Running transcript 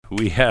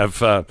We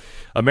have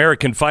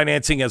American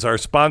Financing as our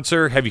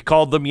sponsor. Have you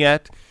called them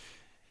yet?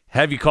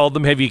 Have you called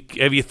them? Have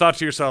you thought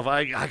to yourself,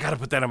 I got to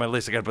put that on my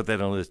list. I got to put that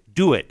on the list.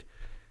 Do it.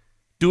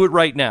 Do it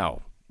right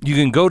now. You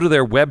can go to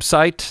their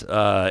website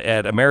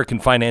at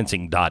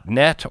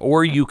americanfinancing.net,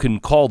 or you can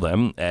call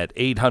them at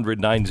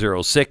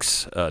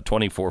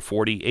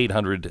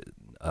 800-906-2440,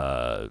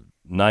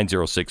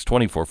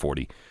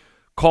 800-906-2440.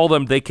 Call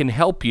them. They can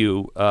help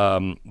you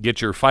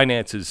get your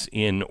finances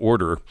in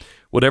order,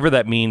 whatever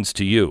that means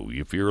to you.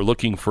 If you're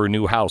looking for a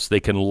new house, they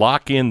can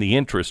lock in the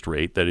interest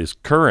rate that is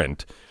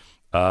current.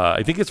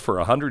 I think it's for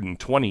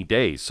 120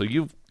 days. So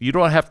you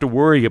don't have to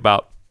worry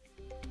about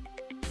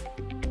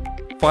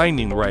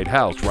finding the right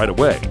house right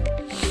away.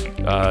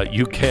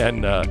 You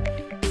can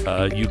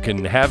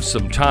have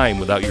some time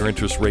without your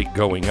interest rate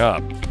going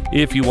up.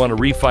 If you want to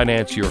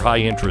refinance your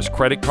high-interest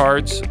credit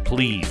cards,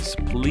 please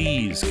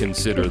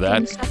consider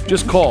that.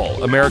 Just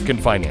call American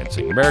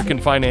Financing. American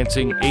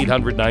Financing,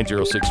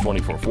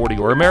 800-906-2440,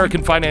 or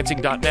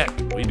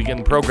AmericanFinancing.net. We begin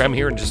the program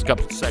here in just a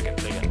couple of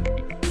seconds. Hang on.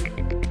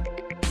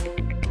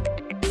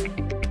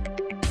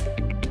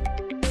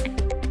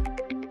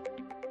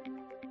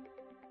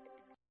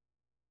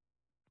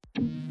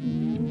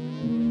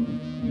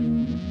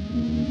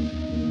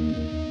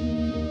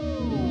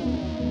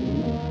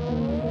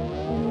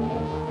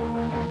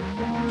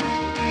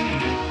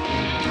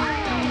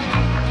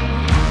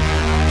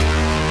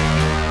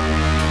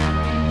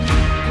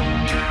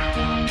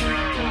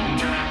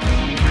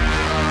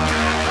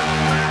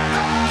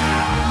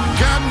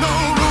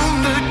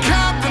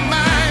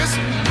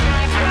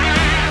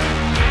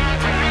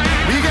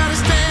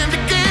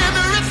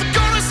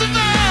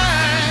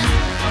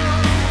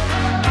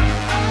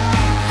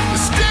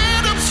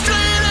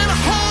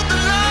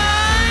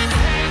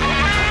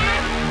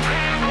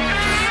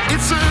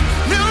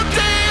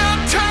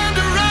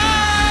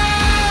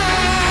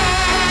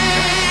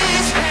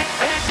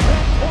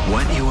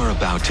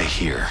 To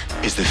hear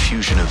is the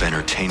fusion of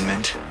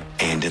entertainment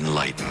and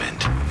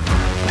enlightenment.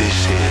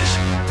 This is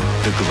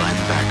the Glenn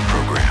Beck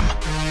Program.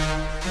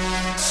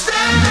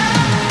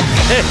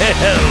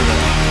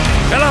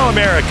 Hello,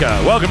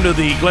 America. Welcome to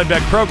the Glenn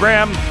Beck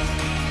Program.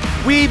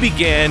 We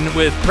begin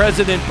with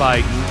President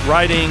Biden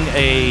writing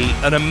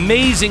an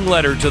amazing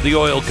letter to the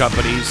oil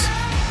companies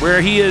where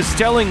he is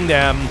telling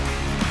them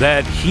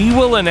that he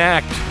will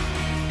enact,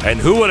 and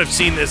who would have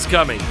seen this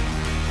coming?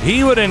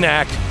 He would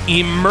enact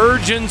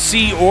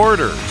emergency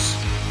orders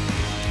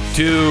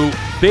to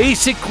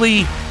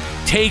basically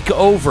take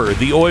over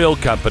the oil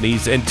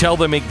companies and tell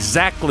them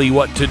exactly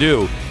what to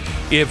do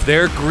if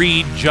their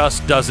greed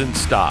just doesn't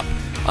stop.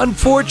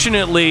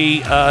 Unfortunately,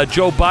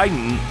 Joe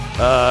Biden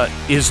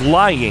is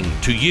lying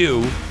to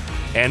you,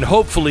 and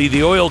hopefully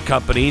the oil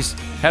companies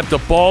have the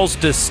balls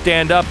to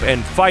stand up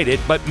and fight it,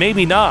 but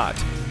maybe not,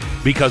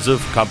 because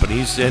of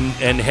companies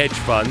and hedge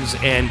funds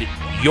and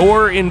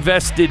your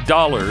invested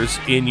dollars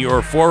in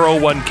your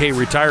 401k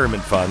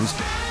retirement funds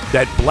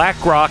that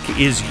BlackRock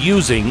is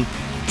using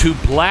to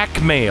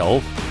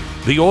blackmail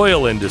the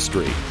oil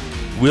industry.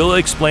 We'll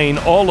explain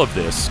all of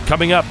this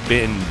coming up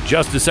in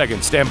just a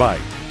second. Stand by.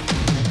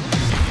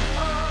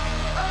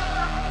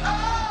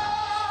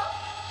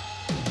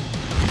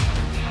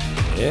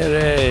 All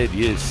right,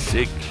 you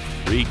sick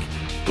freak.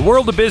 The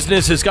world of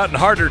business has gotten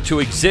harder to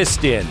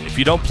exist in. If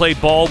you don't play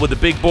ball with the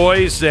big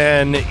boys,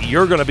 then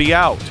you're going to be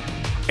out.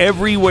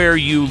 Everywhere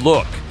you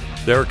look,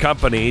 there are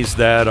companies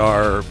that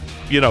are,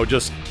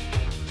 just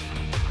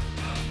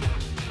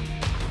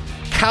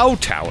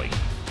kowtowing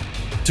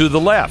to the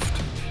left.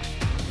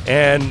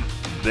 And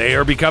they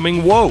are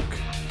becoming woke.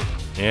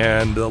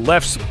 And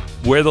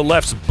where the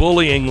left's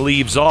bullying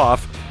leaves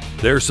off,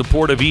 their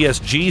support of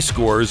ESG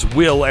scores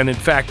will, and in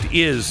fact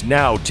is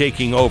now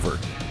taking over.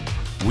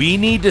 We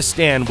need to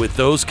stand with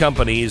those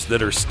companies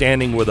that are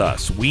standing with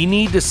us. We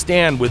need to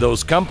stand with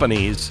those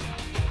companies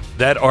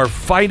that are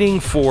fighting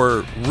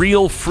for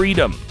real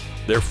freedom.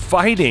 They're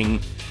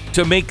fighting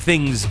to make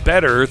things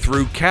better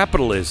through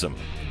capitalism.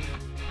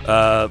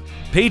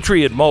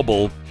 Patriot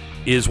Mobile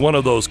is one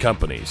of those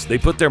companies. They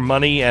put their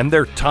money and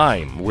their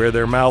time where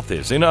their mouth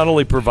is. They not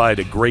only provide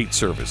a great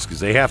service, because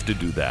they have to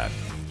do that,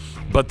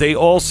 but they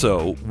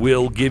also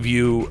will give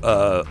you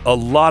a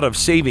lot of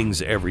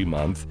savings every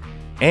month,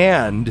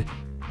 and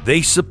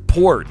they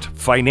support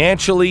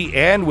financially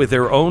and with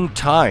their own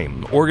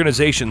time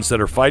organizations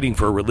that are fighting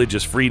for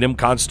religious freedom,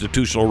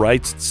 constitutional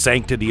rights,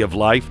 sanctity of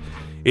life.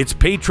 It's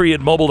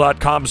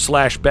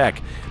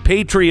patriotmobile.com/Beck.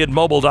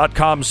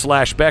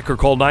 Patriotmobile.com/Beck, or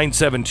call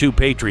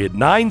 972-PATRIOT.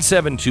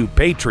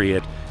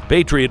 972-PATRIOT.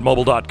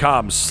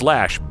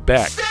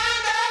 Patriotmobile.com/Beck.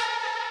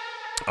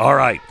 All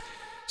right.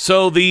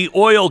 So the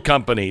oil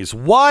companies,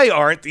 why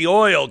aren't the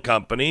oil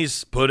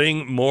companies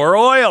putting more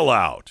oil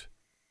out?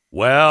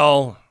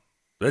 Well,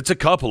 that's a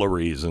couple of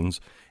reasons,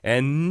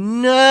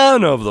 and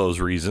none of those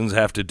reasons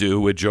have to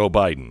do with Joe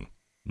Biden.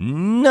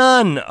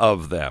 None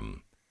of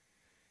them.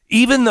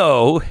 Even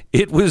though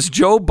it was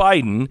Joe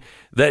Biden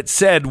that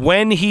said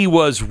when he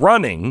was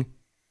running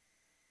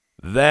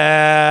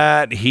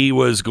that he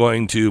was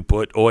going to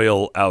put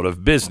oil out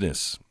of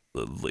business.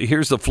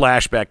 Here's the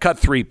flashback. Cut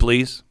 3,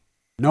 please.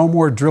 No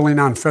more drilling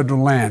on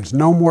federal lands.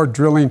 No more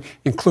drilling,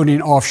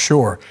 including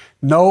offshore.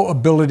 No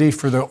ability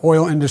for the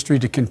oil industry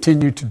to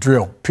continue to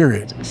drill,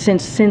 period.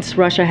 Since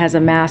Russia has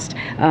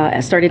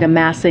started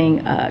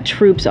amassing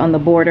troops on the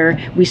border,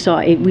 we've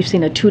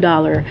seen a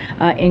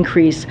 $2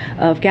 increase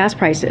of gas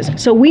prices.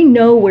 So we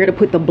know where to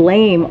put the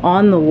blame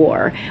on the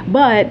war.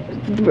 But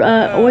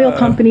oil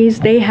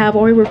companies, they have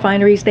oil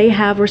refineries, they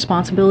have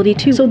responsibility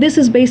too. So this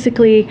is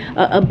basically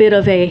a bit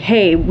of a,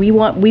 hey, we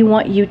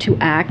want you to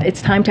act.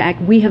 It's time to act.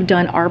 We have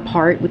done our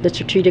part with the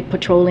Strategic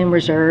Petroleum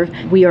Reserve.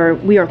 We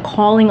are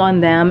calling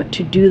on them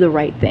to do the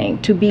right thing,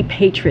 to be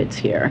patriots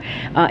here,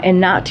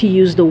 and not to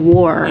use the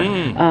war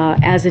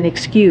as an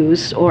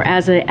excuse or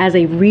as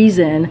a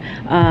reason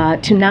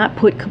to not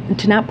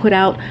put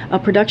out a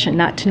production,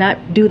 to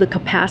not do the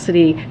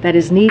capacity that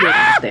is needed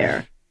out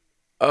there.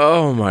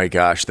 Oh my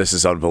gosh, this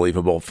is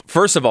unbelievable.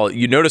 First of all,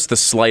 you notice the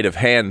sleight of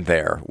hand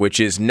there, which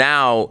is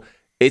now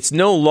it's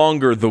no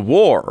longer the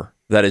war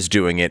that is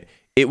doing it.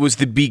 It was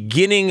the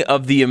beginning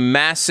of the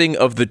amassing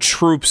of the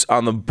troops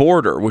on the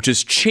border, which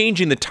is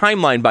changing the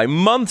timeline by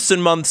months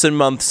and months and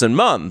months and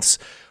months,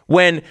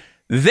 when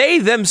they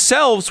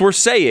themselves were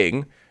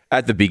saying,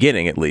 at the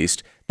beginning at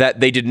least, that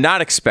they did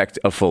not expect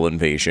a full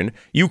invasion.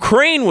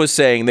 Ukraine was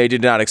saying they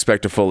did not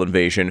expect a full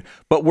invasion,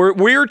 but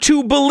we're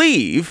to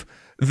believe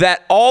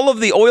that all of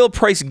the oil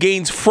price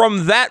gains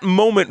from that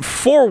moment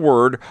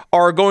forward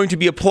are going to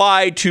be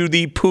applied to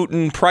the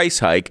Putin price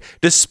hike,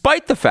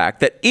 despite the fact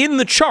that in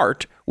the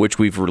chart, which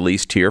we've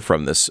released here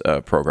from this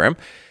program,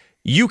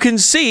 you can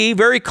see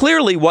very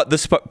clearly what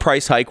the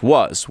price hike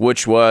was,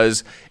 which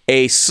was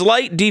a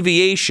slight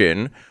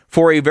deviation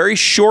for a very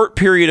short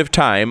period of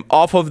time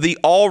off of the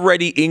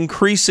already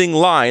increasing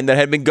line that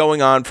had been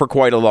going on for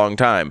quite a long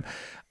time.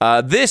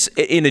 This,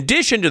 in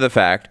addition to the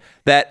fact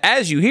that,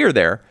 as you hear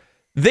there,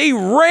 they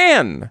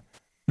ran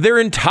their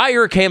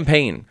entire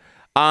campaign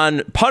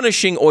on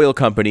punishing oil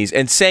companies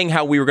and saying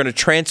how we were going to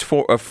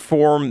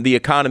transform the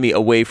economy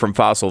away from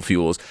fossil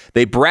fuels.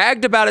 They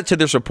bragged about it to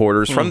their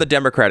supporters from the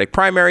Democratic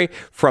primary,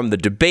 from the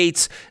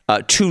debates,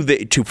 to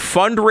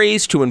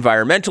fundraise to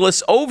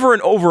environmentalists over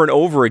and over and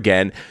over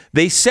again.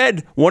 They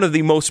said one of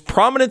the most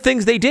prominent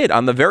things they did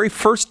on the very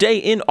first day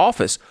in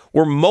office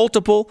were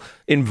multiple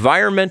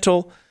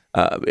environmental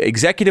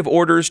executive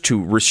orders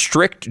to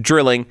restrict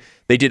drilling.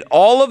 They did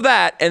all of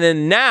that, and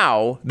then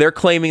now they're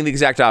claiming the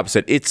exact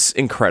opposite. It's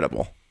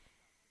incredible.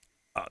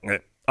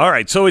 All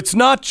right, so it's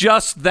not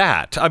just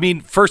that. I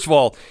mean, first of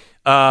all,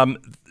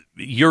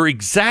 you're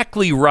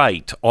exactly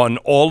right on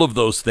all of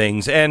those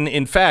things. And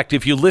in fact,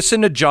 if you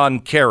listen to John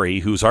Kerry,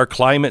 who's our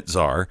climate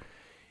czar,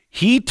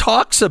 he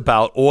talks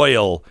about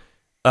oil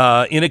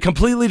in a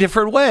completely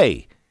different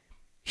way.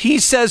 He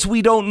says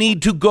we don't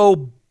need to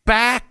go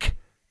back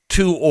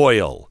to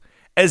oil,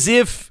 as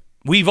if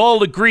we've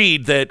all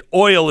agreed that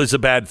oil is a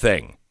bad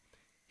thing.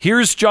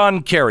 Here's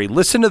John Kerry.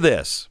 Listen to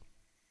this.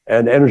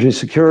 And energy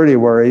security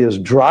worry is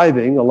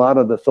driving a lot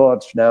of the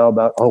thoughts now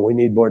about, we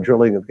need more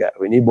drilling of gas.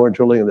 We need more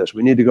drilling of this.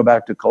 We need to go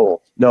back to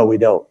coal. No, we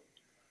don't.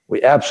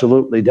 We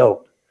absolutely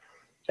don't.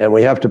 And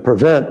we have to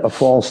prevent a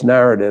false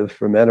narrative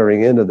from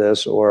entering into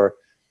this, or,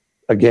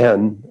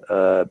 again,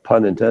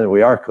 pun intended,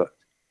 we are cooked.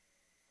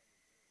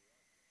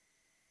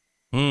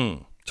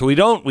 So we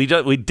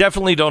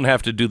definitely don't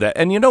have to do that.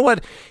 And you know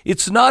what?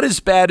 It's not as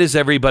bad as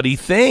everybody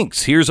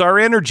thinks. Here's our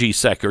energy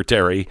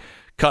secretary,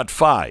 cut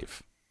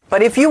 5.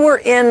 But if you were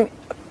in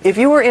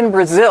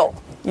Brazil,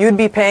 you'd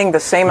be paying the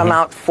same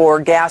amount for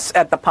gas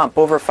at the pump,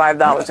 over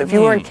 $5. If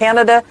you were in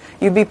Canada,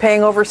 you'd be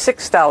paying over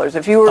 $6.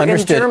 If you were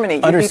in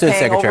Germany, you'd be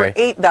paying over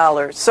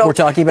 $8. So we're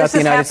talking about the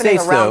United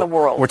States, around the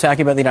world. We're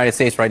talking about the United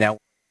States right now.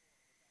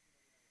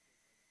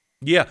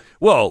 Yeah,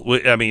 well,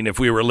 I mean, if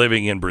we were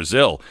living in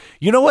Brazil,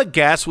 you know what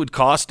gas would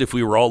cost if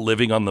we were all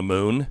living on the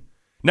moon?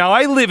 Now,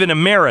 I live in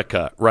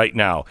America right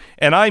now,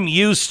 and I'm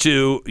used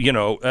to,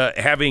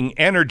 having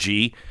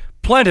energy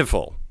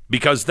plentiful,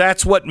 because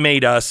that's what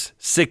made us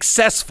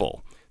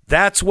successful.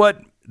 That's what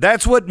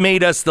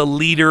made us the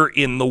leader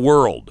in the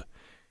world.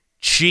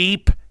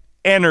 Cheap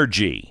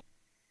energy.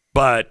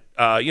 But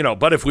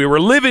if we were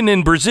living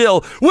in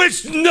Brazil,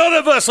 which none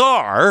of us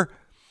are,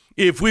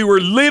 if we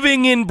were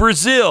living in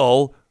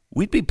Brazil,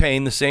 we'd be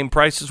paying the same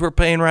prices we're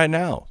paying right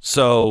now.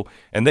 So,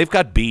 and they've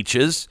got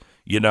beaches,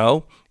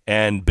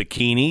 and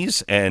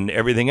bikinis and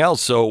everything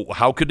else. So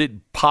how could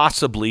it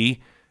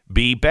possibly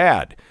be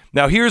bad?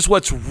 Now, here's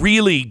what's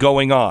really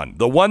going on.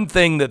 The one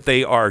thing that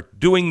they are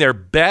doing their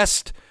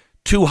best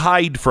to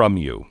hide from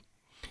you.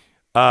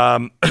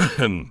 Joe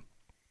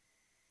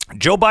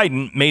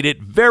Biden made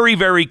it very,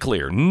 very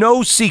clear,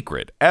 no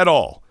secret at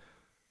all,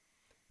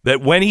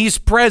 that when he's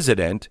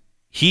president,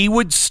 he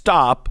would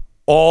stop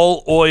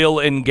all oil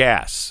and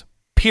gas,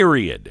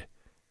 period.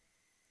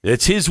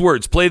 It's his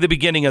words. Play the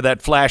beginning of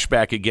that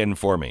flashback again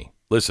for me.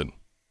 Listen.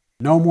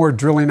 No more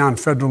drilling on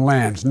federal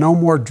lands. No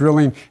more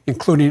drilling,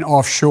 including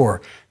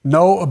offshore.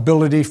 No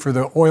ability for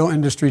the oil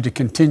industry to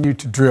continue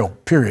to drill,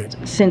 period.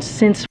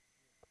 Since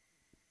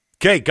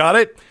Okay, got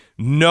it?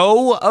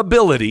 No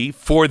ability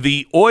for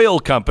the oil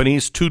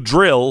companies to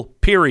drill,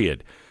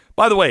 period.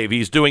 By the way, if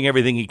he's doing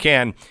everything he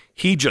can,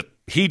 he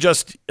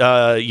just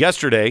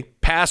yesterday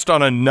passed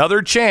on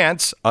another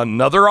chance.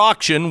 Another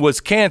auction was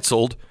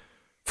canceled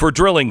for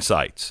drilling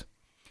sites.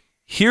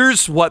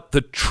 Here's what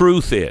the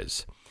truth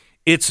is.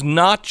 It's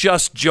not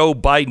just Joe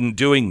Biden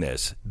doing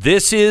this.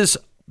 This is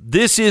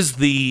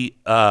the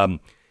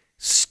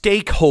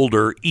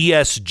stakeholder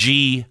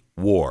ESG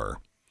war.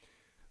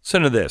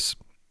 Listen to this.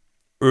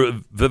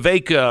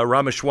 Vivek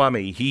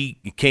Ramaswamy,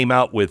 he came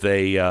out with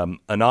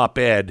an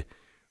op-ed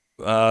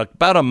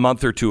about a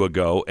month or two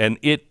ago, and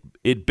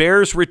it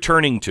bears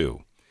returning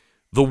to.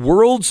 The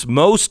world's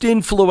most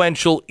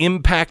influential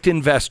impact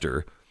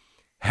investor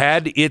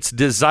had its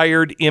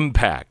desired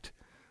impact.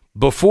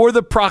 Before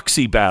the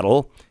proxy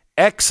battle,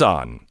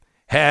 Exxon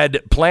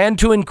had planned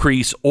to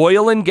increase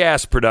oil and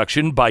gas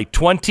production by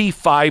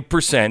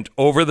 25%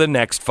 over the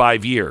next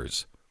 5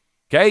 years.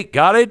 Okay,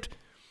 got it?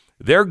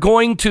 They're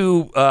going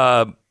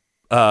to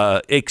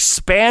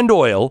expand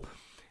oil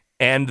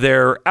and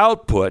their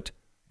output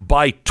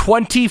by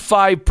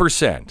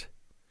 25%.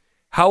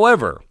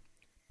 However,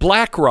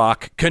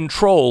 BlackRock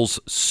controls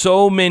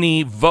so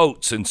many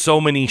votes and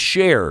so many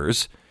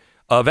shares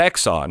of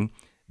Exxon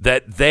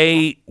that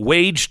they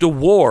waged a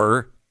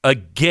war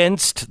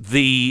against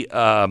the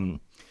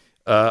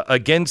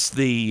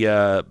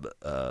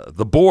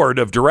board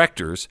of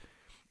directors,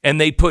 and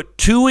they put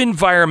two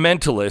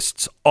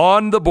environmentalists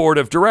on the board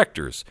of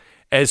directors.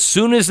 As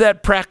soon as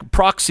that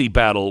proxy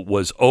battle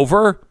was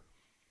over,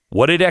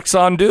 what did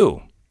Exxon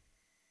do?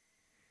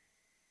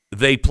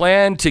 They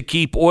plan to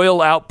keep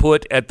oil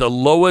output at the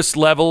lowest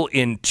level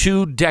in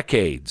 2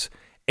 decades,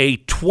 a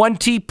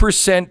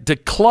 20%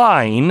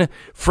 decline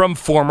from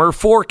former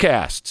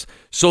forecasts.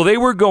 So they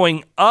were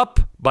going up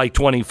by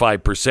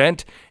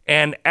 25%,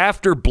 and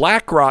after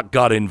BlackRock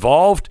got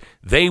involved,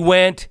 they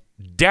went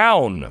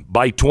down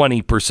by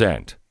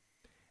 20%.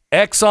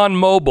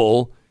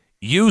 ExxonMobil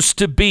used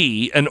to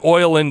be an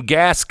oil and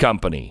gas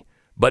company,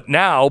 but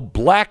now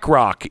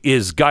BlackRock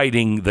is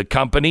guiding the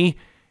company,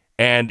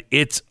 and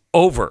it's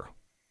over.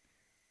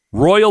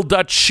 Royal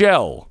Dutch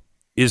Shell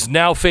is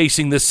now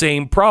facing the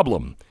same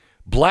problem.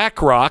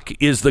 BlackRock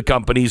is the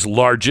company's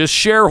largest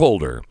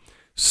shareholder.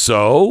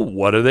 So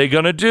what are they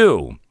going to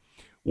do?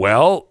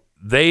 Well,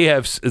 they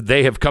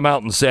have come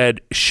out and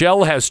said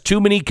Shell has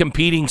too many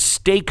competing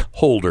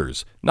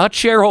stakeholders, not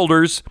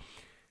shareholders,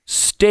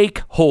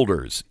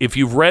 stakeholders. If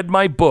you've read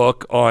my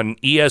book on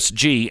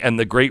ESG and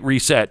the Great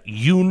Reset,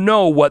 you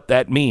know what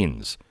that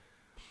means.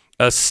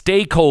 A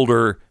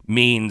stakeholder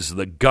means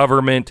the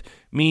government,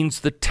 means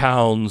the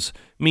towns,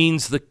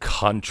 means the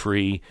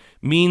country,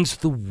 means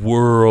the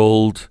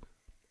world,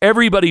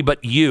 everybody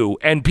but you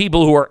and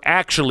people who are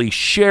actually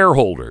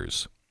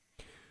shareholders.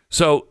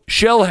 So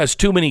Shell has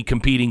too many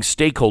competing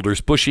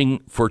stakeholders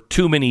pushing for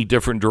too many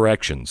different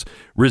directions,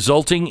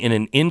 resulting in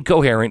an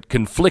incoherent,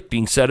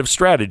 conflicting set of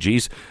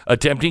strategies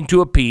attempting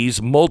to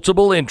appease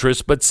multiple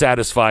interests but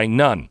satisfying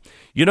none.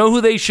 You know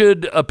who they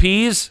should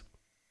appease?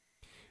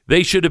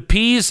 They should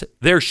appease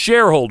their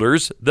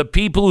shareholders, the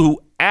people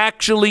who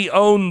actually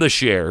own the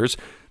shares,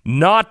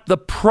 not the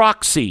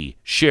proxy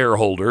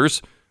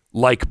shareholders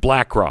like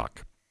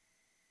BlackRock.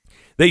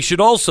 They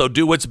should also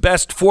do what's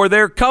best for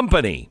their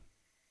company.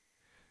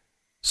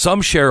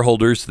 Some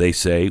shareholders, they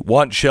say,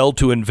 want Shell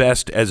to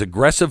invest as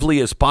aggressively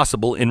as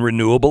possible in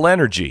renewable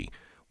energy,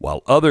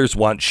 while others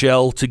want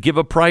Shell to give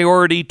a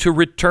priority to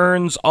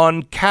returns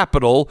on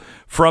capital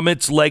from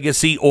its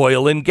legacy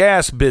oil and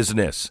gas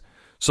business.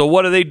 So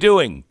what are they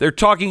doing? They're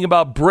talking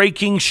about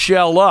breaking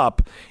Shell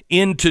up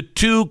into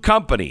 2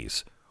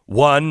 companies.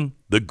 One,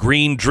 the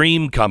Green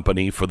Dream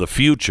Company for the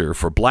future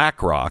for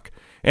BlackRock,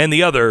 and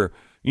the other,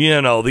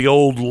 the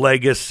old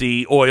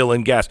legacy oil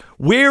and gas.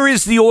 Where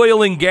is the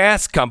oil and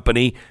gas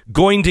company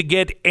going to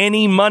get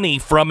any money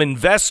from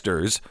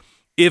investors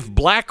if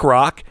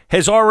BlackRock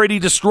has already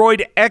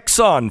destroyed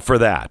Exxon for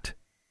that?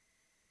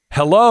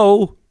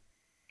 Hello?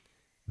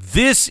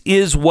 This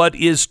is what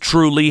is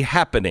truly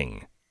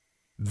happening.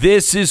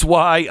 This is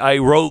why I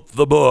wrote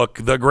the book,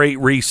 The Great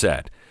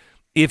Reset.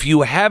 If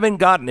you haven't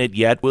gotten it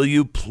yet, will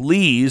you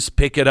please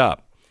pick it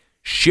up?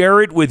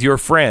 Share it with your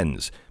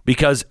friends,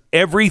 because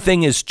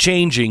everything is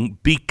changing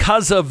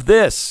because of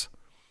this.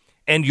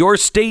 And your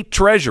state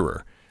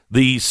treasurer,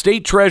 the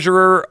state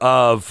treasurer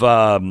of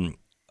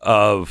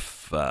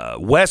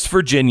West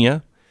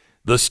Virginia,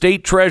 the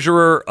state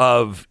treasurer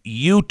of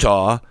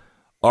Utah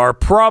are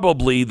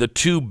probably the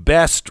 2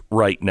 best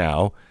right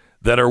now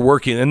that are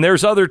working. And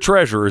there's other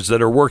treasurers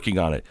that are working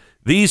on it.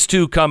 These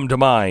 2 come to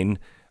mind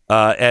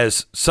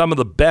as some of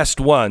the best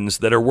ones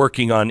that are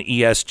working on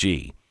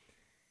ESG.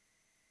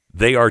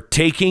 They are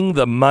taking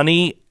the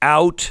money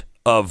out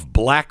of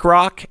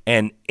BlackRock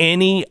and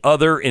any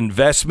other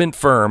investment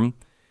firm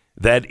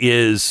that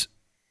is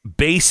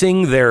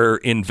basing their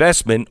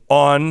investment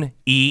on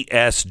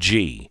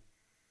ESG.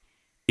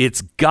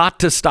 It's got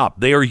to stop.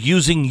 They are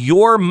using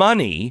your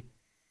money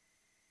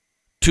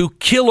to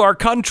kill our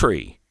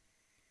country.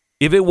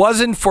 If it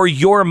wasn't for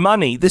your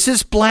money, this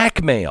is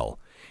blackmail.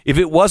 If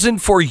it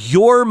wasn't for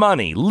your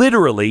money,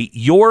 literally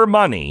your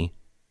money,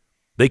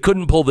 they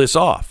couldn't pull this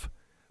off.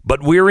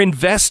 But we're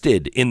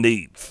invested in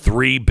the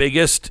 3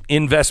 biggest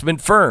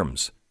investment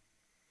firms.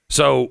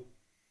 So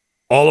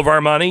all of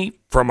our money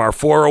from our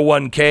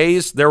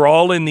 401ks, they're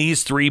all in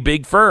these 3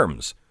 big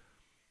firms.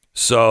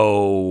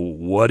 So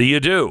what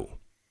do?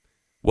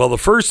 Well, the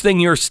first thing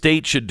your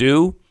state should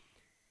do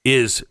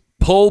is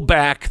pull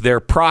back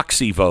their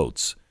proxy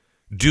votes.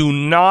 Do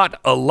not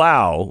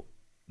allow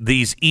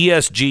these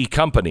ESG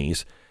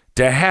companies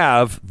to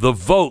have the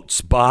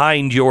votes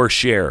behind your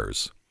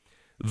shares.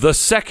 The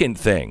second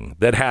thing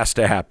that has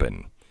to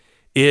happen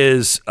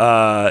is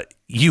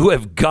you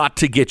have got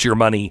to get your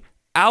money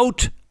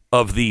out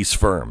of these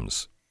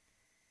firms.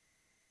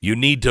 You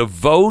need to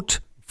vote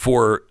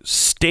for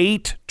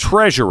state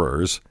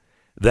treasurers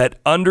that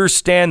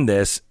understand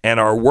this and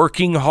are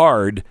working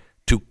hard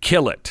to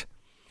kill it.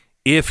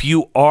 If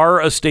you are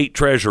a state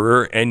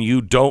treasurer and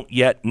you don't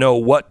yet know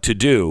what to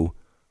do,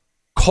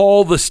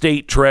 call the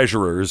state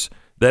treasurers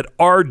that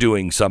are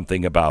doing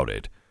something about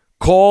it.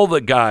 Call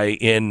the guy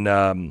in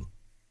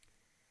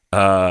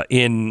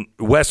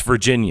West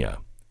Virginia.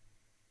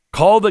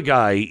 Call the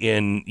guy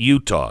in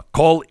Utah.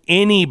 Call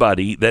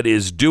anybody that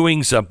is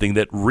doing something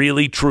that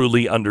really,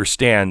 truly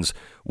understands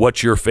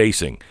what you're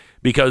facing.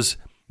 Because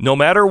no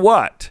matter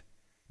what,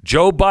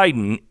 Joe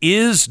Biden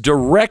is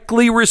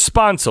directly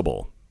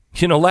responsible.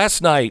 You know,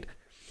 last night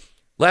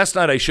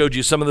I showed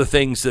you some of the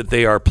things that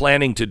they are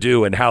planning to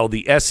do and how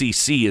the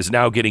SEC is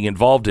now getting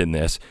involved in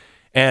this,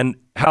 and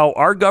how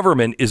our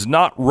government is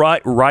not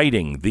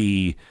writing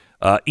the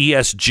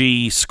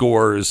ESG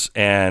scores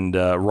and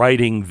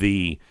writing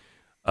the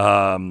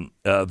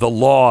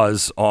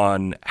laws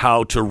on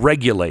how to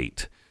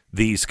regulate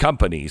these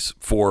companies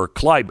for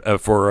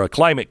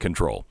climate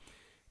control.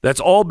 That's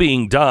all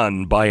being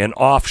done by an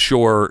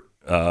offshore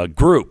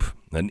group,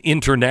 an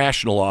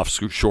international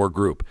offshore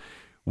group.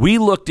 We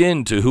looked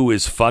into who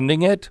is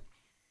funding it.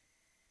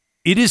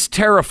 It is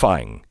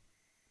terrifying.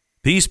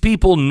 These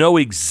people know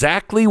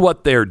exactly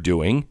what they're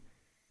doing.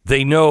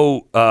 They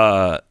know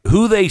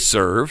who they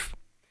serve.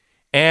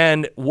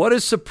 And what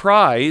a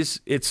surprise,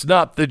 it's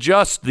not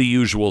just the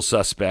usual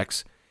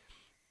suspects.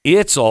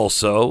 It's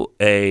also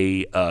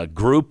a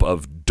group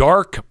of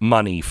dark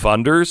money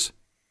funders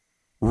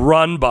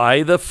run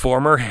by the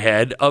former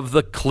head of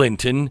the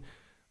Clinton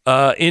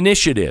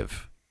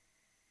initiative.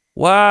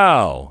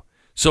 Wow.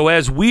 So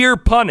as we're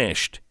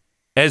punished,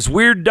 as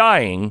we're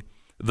dying,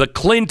 the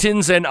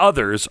Clintons and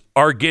others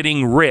are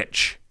getting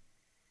rich.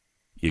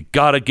 You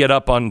got to get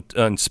up on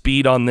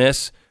speed on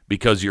this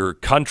because your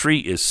country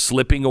is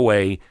slipping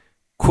away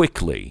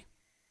quickly.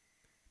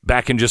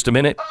 Back in just a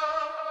minute.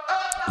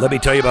 Let me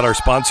tell you about our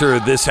sponsor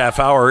this half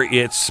hour.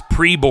 It's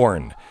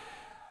Preborn.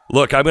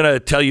 Look, I'm going to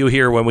tell you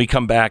here when we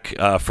come back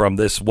from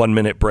this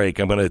 1-minute break,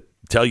 I'm going to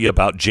tell you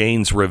about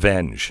Jane's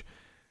Revenge.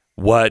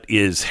 What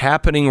is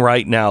happening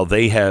right now,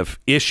 they have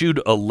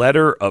issued a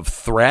letter of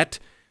threat.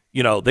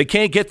 You know, they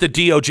can't get the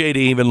DOJ to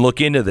even look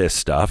into this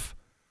stuff.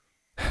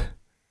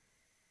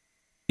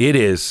 It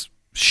is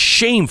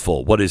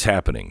shameful what is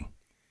happening.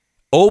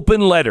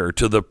 Open letter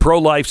to the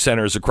pro-life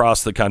centers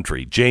across the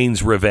country,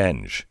 Jane's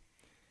Revenge.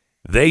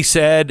 They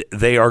said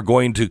they are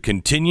going to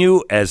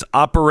continue as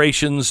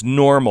operations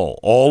normal.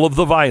 All of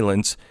the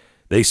violence,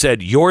 they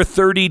said, your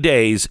 30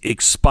 days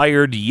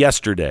expired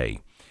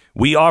yesterday.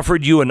 We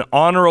offered you an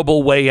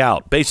honorable way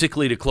out,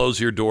 basically to close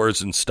your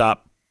doors and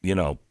stop,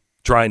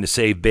 trying to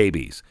save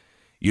babies.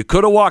 You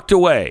could have walked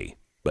away,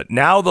 but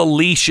now the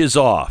leash is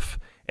off,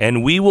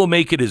 and we will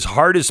make it as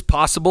hard as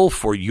possible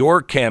for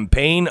your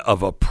campaign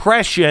of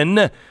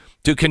oppression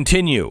to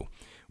continue.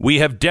 We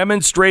have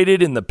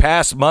demonstrated in the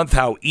past month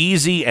how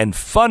easy and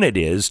fun it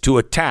is to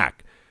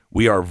attack.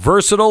 We are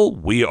versatile,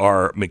 we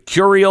are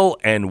mercurial,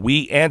 and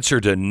we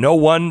answer to no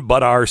one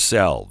but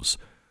ourselves.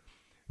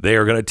 They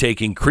are going to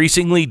take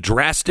increasingly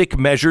drastic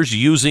measures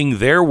using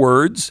their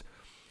words.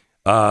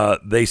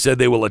 They said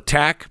they will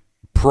attack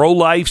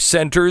pro-life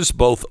centers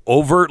both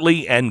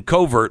overtly and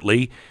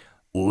covertly.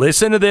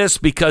 Listen to this,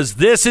 because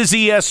this is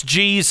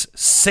ESG's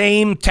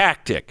same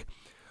tactic.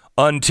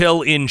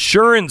 Until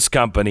insurance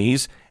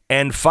companies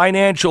and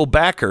financial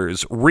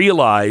backers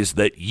realize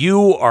that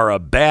you are a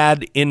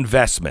bad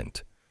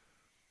investment.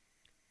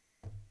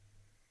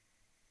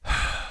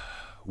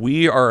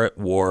 We are at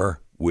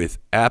war with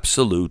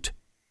absolute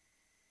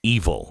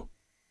evil.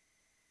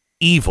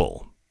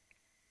 Evil.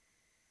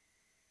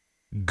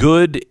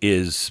 Good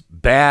is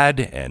bad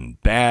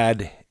and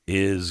bad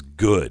is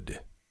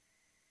good.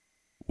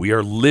 We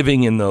are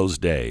living in those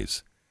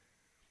days.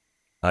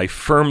 I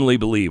firmly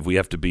believe we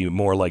have to be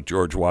more like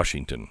George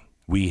Washington.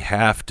 We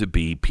have to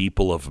be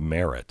people of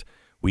merit.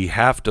 We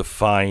have to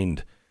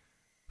find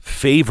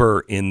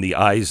favor in the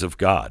eyes of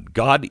God.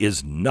 God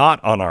is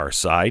not on our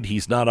side.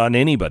 He's not on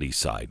anybody's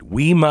side.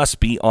 We must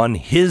be on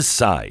his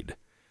side.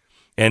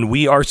 And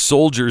we are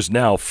soldiers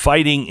now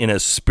fighting in a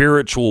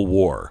spiritual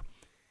war.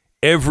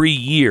 Every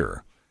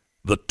year,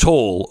 the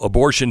toll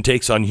abortion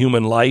takes on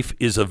human life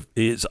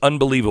is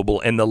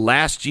unbelievable. And the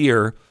last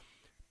year,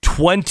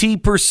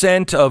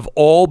 20% of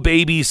all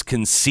babies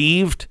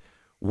conceived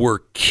were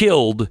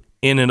killed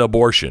in an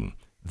abortion.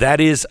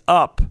 That is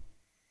up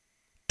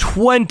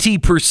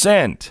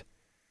 20%.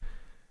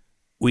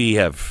 We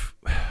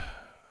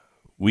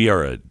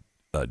are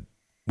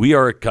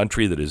a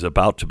country that is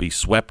about to be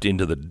swept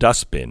into the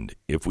dustbin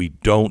if we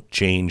don't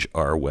change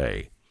our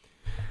way.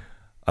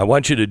 I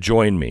want you to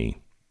join me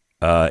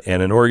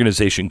and an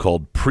organization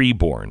called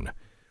Preborn.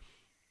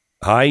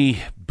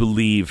 I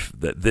believe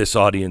that this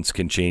audience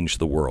can change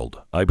the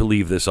world. I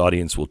believe this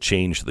audience will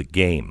change the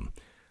game.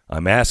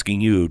 I'm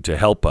asking you to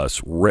help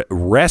us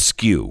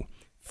rescue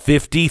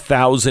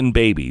 50,000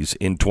 babies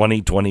in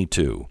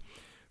 2022.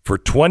 For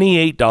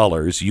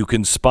 $28, you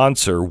can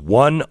sponsor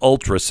one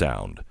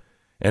ultrasound.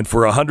 And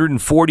for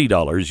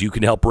 $140, you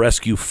can help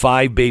rescue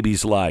 5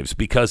 babies' lives.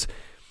 Because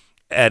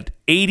at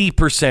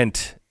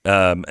 80%,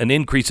 an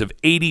increase of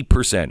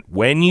 80%,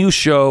 when you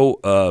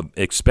show an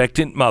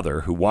expectant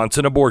mother who wants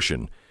an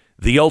abortion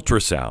the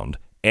ultrasound,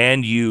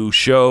 and you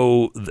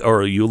show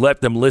or you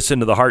let them listen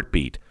to the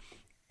heartbeat,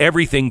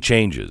 everything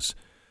changes.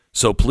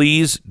 So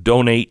please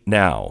donate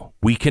now.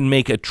 We can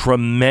make a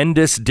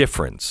tremendous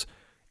difference,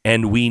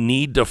 and we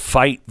need to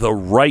fight the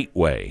right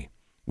way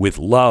with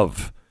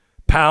love.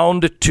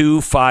 Pound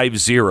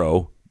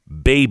 250,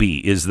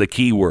 baby is the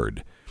key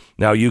word.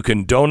 Now you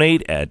can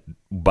donate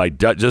by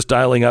just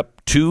dialing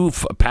up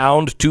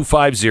pound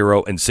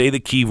 250 and say the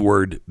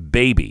keyword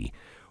baby,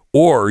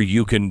 or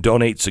you can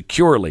donate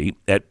securely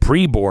at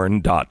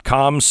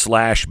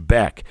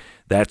preborn.com/Beck.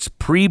 That's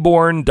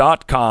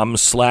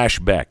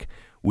preborn.com/Beck.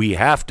 We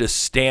have to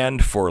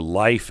stand for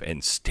life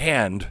and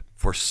stand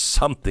for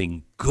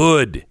something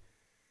good.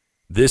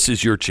 This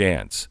is your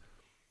chance.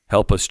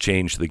 Help us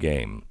change the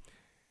game.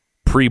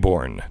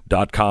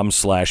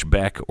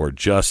 Preborn.com/Beck, or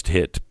just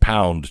hit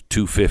pound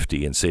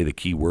 250 and say the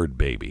keyword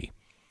baby.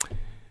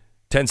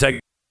 10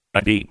 seconds.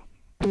 ID.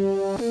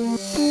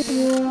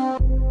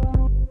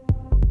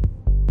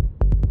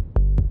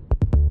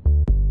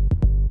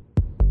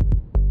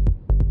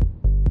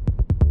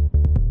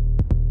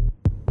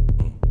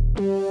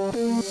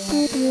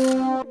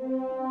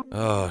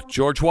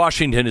 George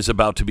Washington is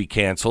about to be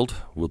canceled.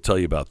 We'll tell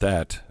you about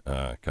that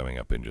coming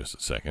up in just a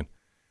second.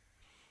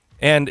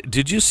 And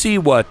did you see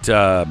what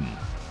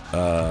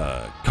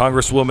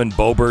Congresswoman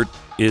Boebert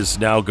is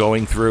now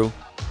going through?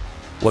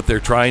 What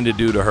they're trying to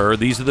do to her?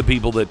 These are the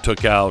people that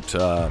took out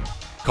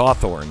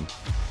Cawthorn,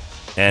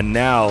 and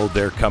now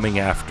they're coming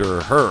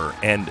after her.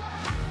 And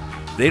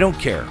they don't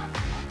care.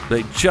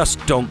 They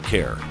just don't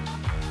care.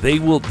 They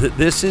will.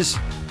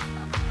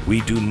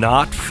 We do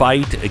not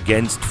fight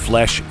against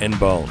flesh and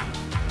bone.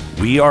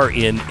 We are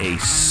in a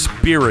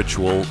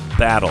spiritual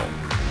battle.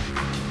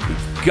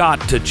 We've got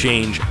to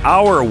change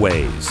our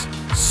ways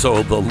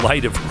so the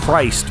light of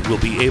Christ will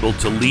be able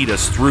to lead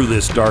us through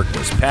this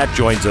darkness. Pat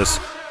joins us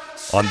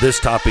on this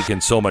topic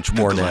and so much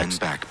more next.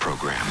 Beck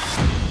program.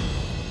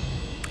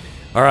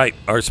 All right,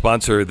 our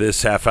sponsor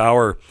this half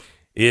hour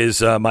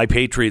is My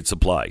Patriot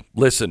Supply.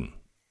 Listen,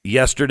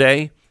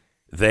 yesterday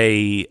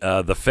the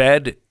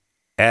Fed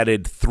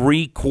added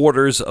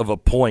 0.75 of a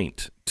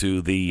point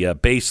to the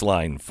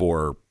baseline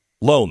for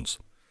loans.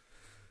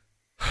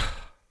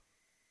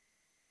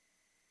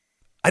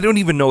 I don't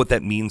even know what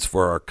that means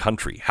for our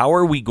country. How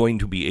are we going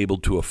to be able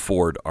to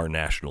afford our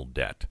national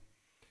debt?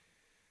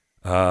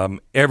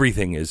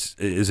 Everything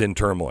is in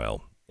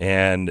turmoil,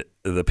 and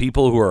the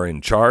people who are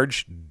in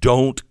charge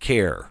don't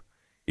care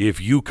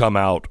if you come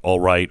out all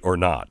right or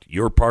not.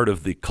 You're part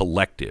of the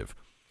collective.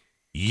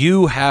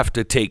 You have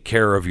to take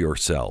care of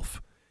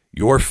yourself.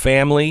 Your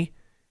family,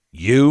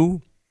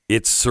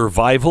 it's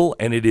survival,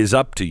 and it is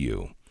up to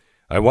you.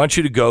 I want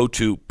you to go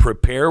to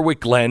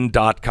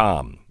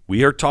preparewithglenn.com.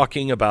 We are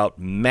talking about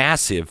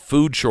massive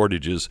food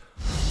shortages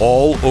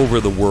all over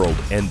the world,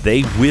 and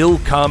they will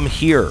come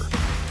here.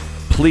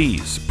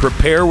 Please,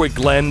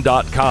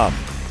 preparewithglenn.com.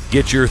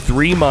 Get your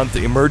 3-month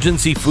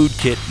emergency food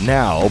kit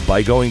now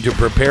by going to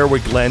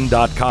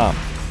preparewithglenn.com.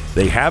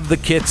 They have the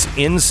kits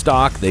in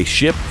stock. They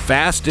ship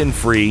fast and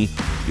free.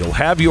 You'll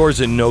have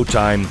yours in no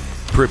time.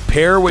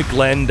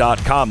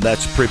 preparewithglenn.com.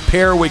 That's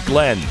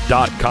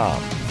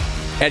preparewithglenn.com.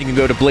 And you can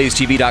go to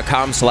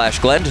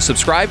blazetv.com/Glenn to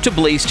subscribe to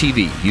Blaze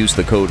TV. Use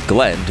the code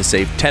Glenn to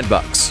save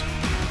 $10.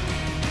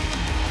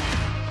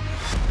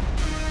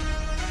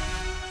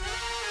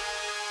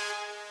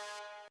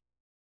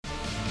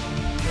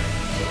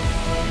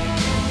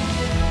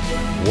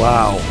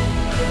 Wow.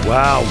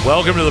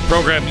 Welcome to the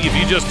program. If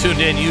you just tuned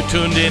in, you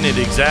tuned in at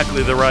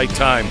exactly the right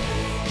time,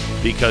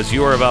 because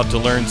you are about to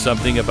learn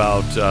something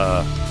about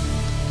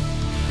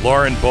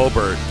Lauren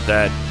Boebert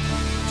that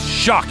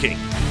shocking.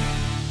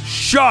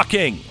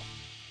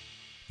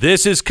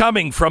 This is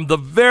coming from the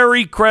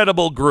very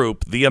credible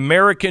group, the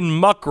American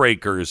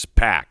Muckrakers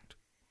Pact.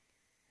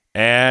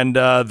 And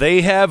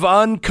they have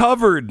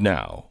uncovered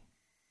now.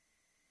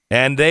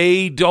 And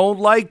they don't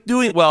like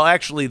doing, well,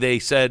 actually they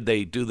said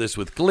they do this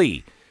with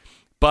glee.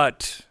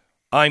 But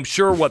I'm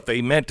sure what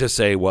they meant to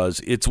say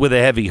was it's with a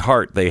heavy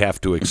heart they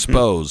have to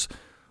expose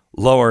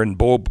Lauren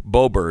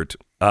Boebert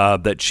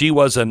that she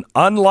was an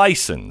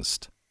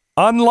unlicensed,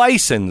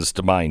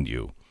 mind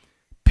you,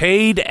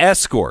 paid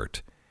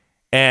escort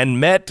and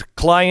met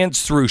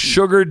clients through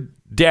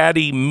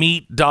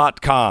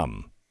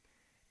SugarDaddyMeet.com.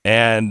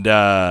 And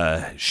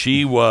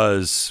she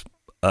was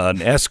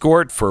an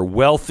escort for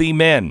wealthy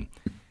men.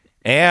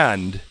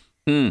 And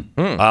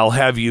I'll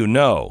have you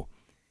know,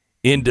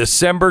 in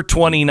December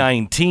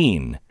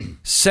 2019,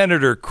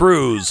 Senator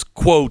Cruz,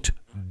 quote,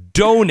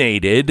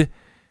 donated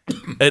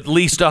at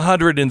least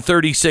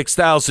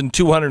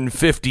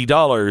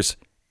 $136,250,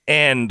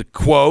 end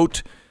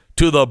quote,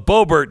 to the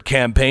Boebert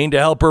campaign to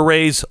help her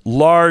raise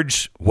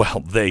large,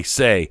 well, they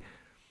say,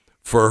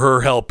 for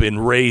her help in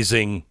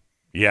raising,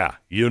 yeah,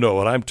 you know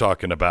what I'm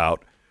talking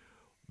about.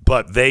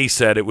 But they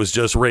said it was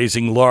just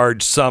raising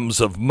large sums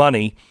of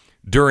money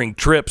during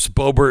trips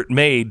Boebert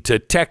made to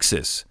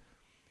Texas.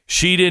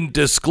 She didn't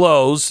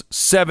disclose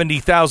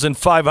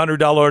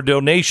 $70,500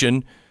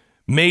 donation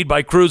made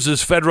by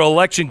Cruz's Federal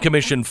Election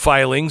Commission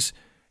filings,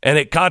 and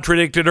it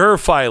contradicted her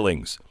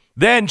filings.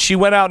 Then she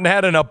went out and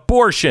had an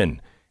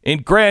abortion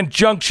in Grand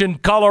Junction,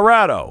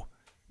 Colorado.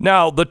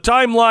 Now, the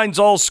timeline's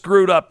all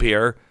screwed up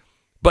here,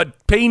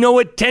 but pay no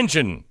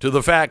attention to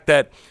the fact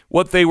that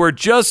what they were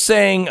just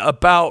saying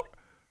about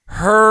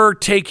her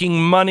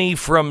taking money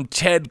from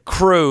Ted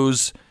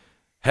Cruz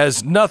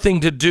has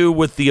nothing to do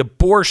with the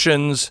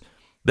abortions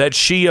that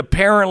she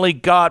apparently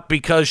got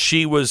because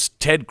she was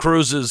Ted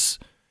Cruz's,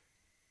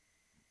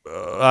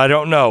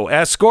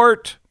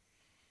 escort.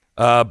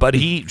 But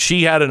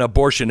she had an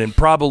abortion and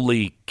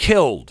probably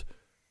killed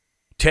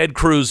Ted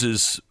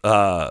Cruz's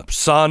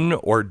son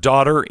or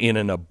daughter in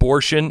an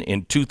abortion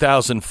in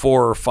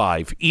 2004 or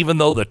 5, even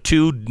though the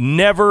two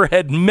never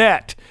had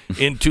met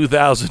in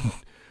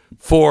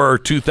 2004 or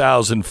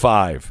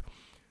 2005.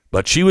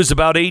 But she was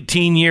about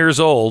 18 years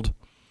old,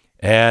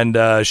 and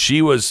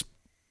she was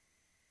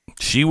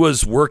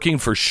working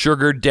for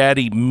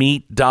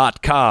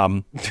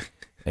SugarDaddyMeet.com,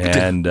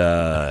 and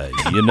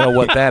you know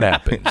what that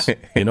happens.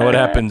 You know what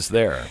happens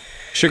there.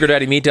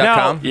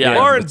 SugarDaddyMeet.com? Yeah,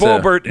 Lauren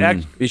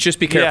Boebert. Just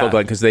be careful,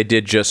 Glenn, because they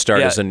did just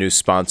start as a new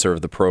sponsor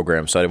of the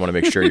program, so I want to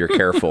make sure you're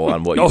careful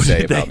on what you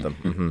say about them.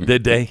 Mm-hmm.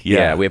 Did they?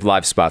 Yeah, we have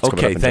live spots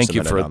coming up in thank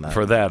you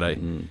for that. I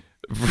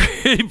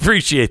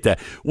appreciate that.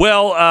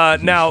 Well,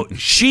 now,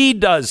 she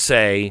does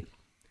say,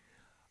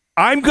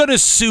 I'm going to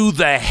sue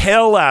the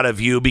hell out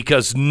of you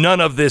because none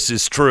of this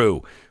is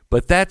true.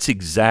 But that's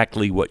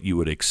exactly what you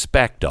would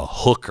expect a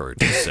hooker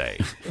to say,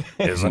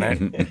 isn't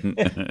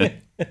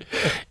it?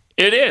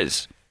 It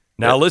is.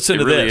 Now listen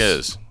to really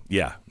this. Is.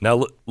 Yeah.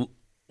 Now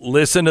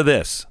listen to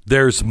this.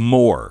 There's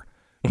more.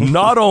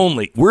 Not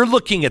only, we're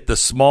looking at the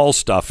small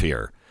stuff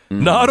here.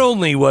 Mm-hmm. Not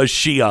only was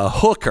she a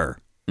hooker,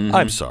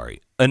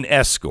 an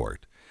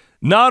escort.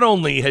 Not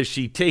only has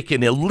she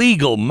taken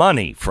illegal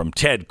money from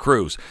Ted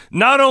Cruz,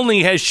 not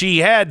only has she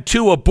had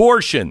 2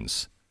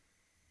 abortions,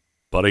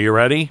 but are you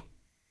ready?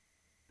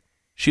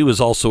 She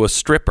was also a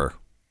stripper.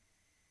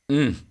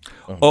 And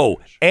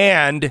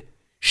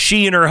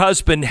she and her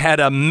husband had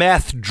a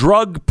meth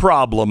drug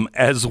problem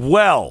as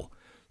well.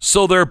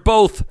 So they're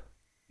both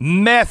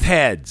meth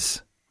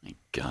heads. My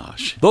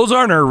gosh. Those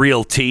aren't her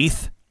real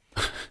teeth.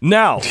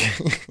 Now,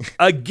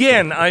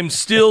 again, I'm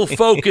still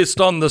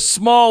focused on the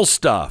small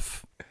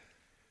stuff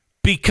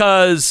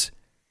because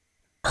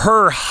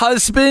her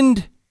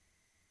husband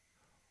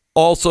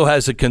also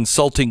has a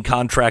consulting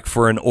contract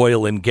for an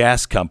oil and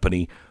gas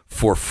company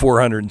for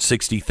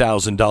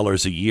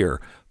 $460,000 a year,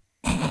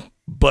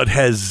 but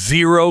has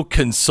 0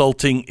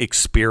 consulting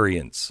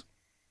experience.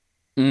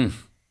 Kind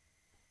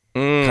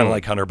of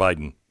like Hunter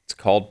Biden. It's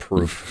called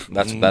proof.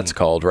 That's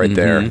called right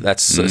there.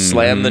 That's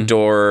slam the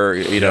door,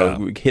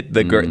 hit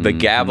the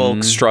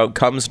gavel, stroke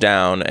comes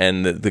down,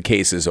 and the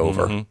case is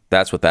over.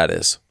 That's what that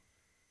is.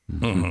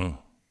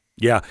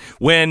 Yeah.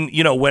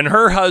 When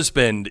her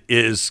husband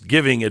is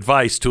giving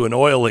advice to an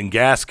oil and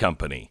gas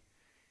company,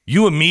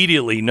 you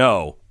immediately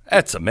know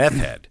that's a meth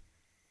head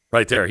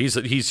right there.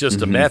 He's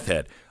just a meth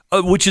head,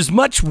 which is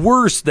much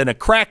worse than a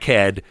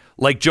crackhead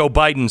like Joe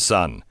Biden's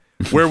son,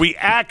 where we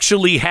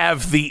actually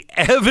have the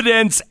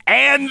evidence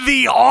and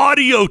the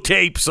audio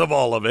tapes of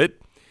all of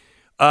it.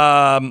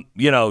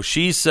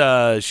 She's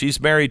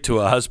married to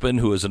a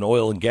husband who is an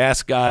oil and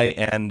gas guy,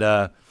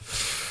 and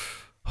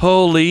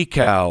holy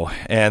cow,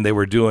 and they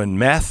were doing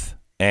meth,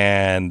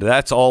 and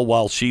that's all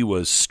while she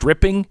was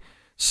stripping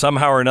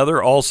somehow or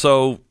another,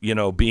 also,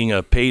 being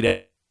a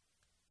paid.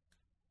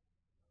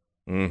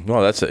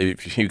 Well,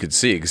 you could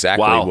see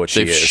exactly what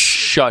she is. They've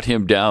shut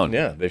him down.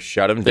 Yeah, they've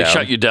shut him down. They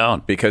shut you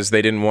down. Because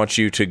they didn't want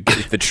you to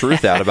get the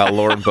truth out about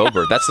Lauren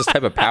Boebert. That's the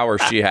type of power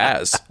she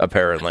has,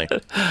 apparently.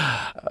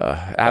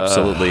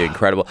 Absolutely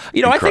incredible.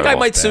 I think I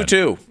might sue,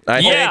 too.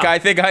 I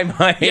think I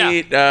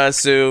might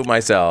sue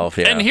myself.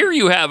 Yeah. And here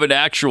you have an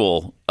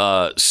actual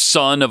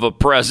son of a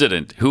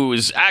president who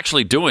is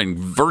actually doing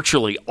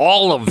virtually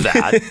all of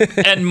that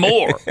and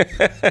more.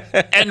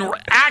 And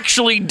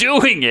actually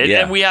doing it.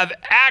 Yeah. And we have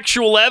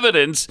actual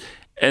evidence.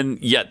 And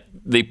yet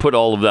they put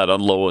all of that on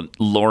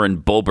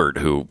Lauren Boebert,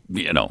 who,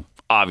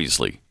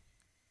 obviously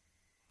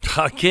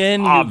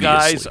Again, Obviously. you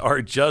guys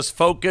are just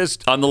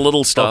focused on the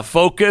little stuff.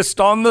 Focused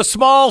on the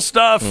small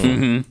stuff.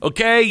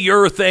 Okay,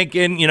 you're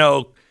thinking,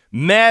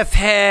 meth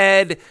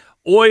head,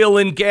 oil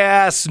and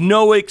gas,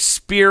 no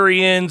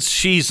experience.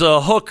 She's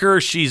a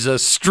hooker. She's a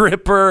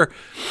stripper.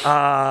 She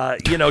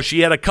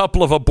had a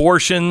couple of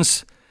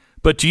abortions.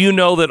 But do you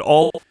know that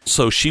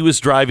also she was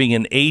driving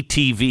an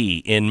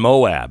ATV in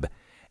Moab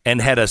and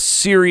had a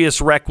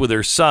serious wreck with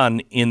her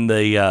son in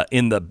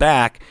the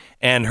back,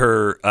 and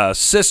her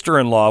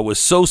sister-in-law was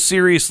so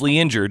seriously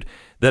injured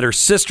that her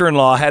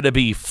sister-in-law had to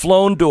be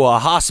flown to a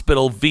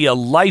hospital via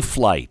life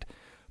flight.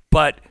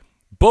 But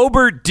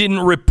Boebert didn't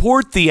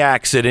report the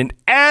accident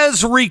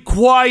as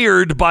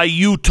required by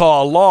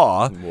Utah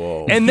law.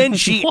 Whoa. And then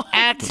she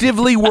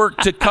actively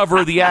worked to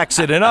cover the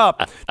accident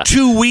up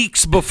 2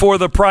 weeks before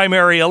the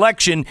primary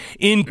election,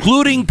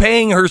 including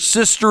paying her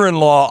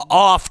sister-in-law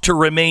off to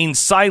remain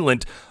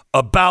silent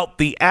about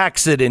the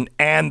accident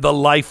and the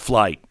life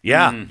flight.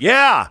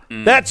 Yeah.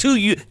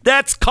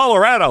 That's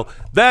Colorado.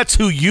 That's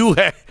who you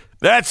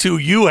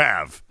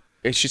have.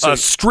 She's a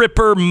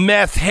stripper,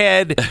 meth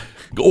head,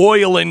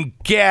 oil and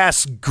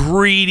gas,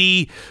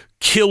 greedy,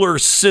 killer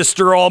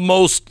sister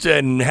almost,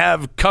 and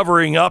have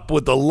covering up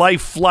with the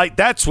life flight.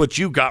 That's what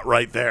you got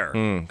right there.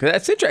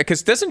 That's interesting,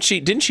 because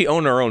didn't she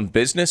own her own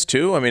business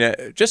too? I mean,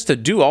 just to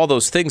do all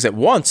those things at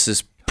once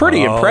is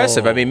pretty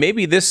impressive. I mean,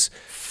 maybe this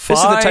is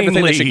the type of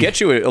thing that should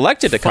get you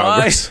elected to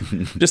Congress.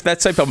 Just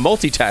that type of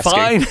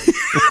multitasking.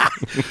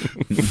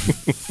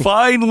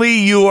 Finally,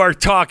 you are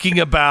talking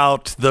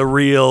about the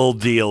real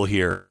deal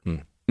here.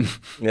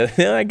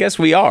 Yeah, I guess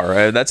we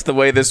are. That's the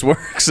way this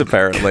works,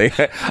 apparently.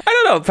 I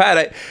don't know,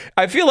 Pat.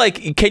 I feel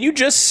like, can you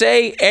just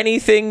say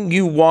anything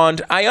you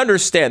want? I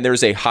understand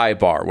there's a high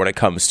bar when it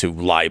comes to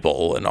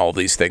libel and all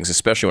these things,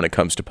 especially when it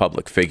comes to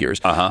public figures.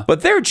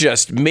 But they're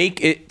just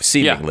making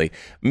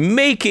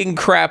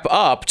crap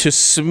up to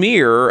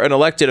smear an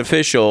elected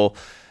official.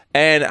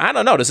 And I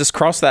don't know, does this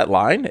cross that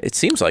line? It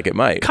seems like it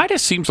might. Kind of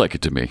seems like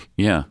it to me.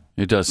 Yeah,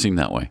 it does seem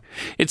that way.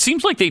 It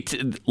seems like they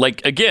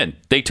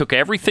took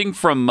everything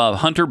from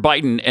Hunter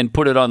Biden and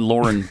put it on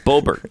Lauren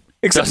Boebert.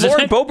 Except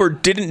Lauren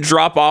Boebert didn't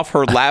drop off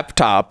her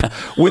laptop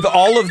with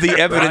all of the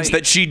evidence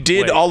that she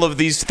did all of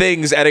these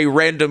things at a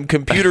random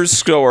computer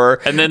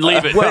store and then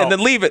leave it. And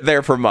then leave it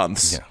there for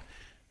months.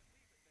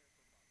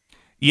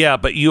 Yeah,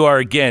 but you are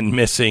again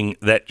missing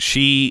that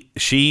she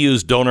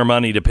used donor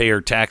money to pay her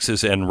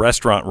taxes and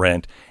restaurant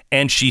rent,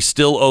 and she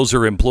still owes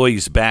her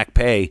employees back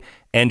pay,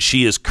 and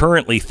she is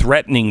currently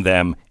threatening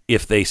them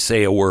if they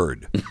say a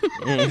word.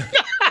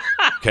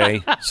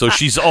 Okay, so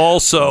she's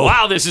also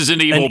this is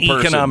an evil person.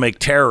 Economic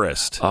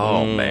terrorist.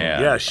 Oh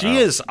man, yeah, she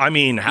is. I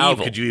mean, how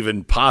could you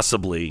even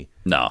possibly?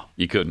 No,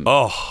 you couldn't.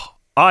 Oh,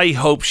 I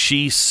hope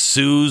she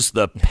sues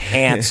the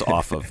pants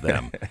off of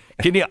them.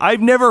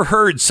 I've never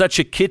heard such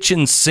a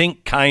kitchen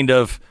sink kind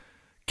of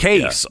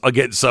case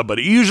against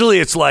somebody. Usually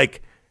it's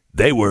like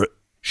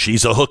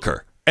she's a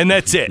hooker and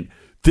that's it.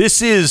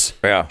 This is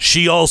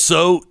she's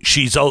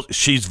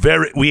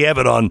very we have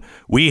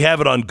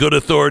it on good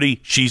authority.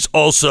 She's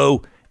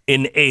also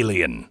an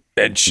alien.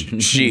 And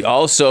she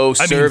also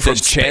served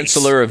as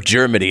Chancellor of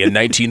Germany in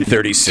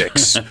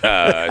 1936.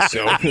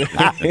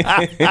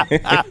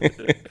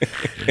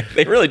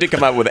 They really did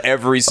come out with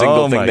every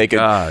single thing they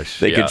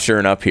could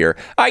churn up here.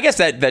 I guess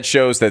that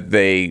shows that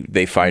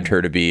they find her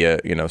to be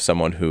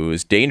someone who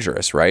is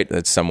dangerous, right?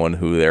 That's someone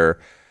who they're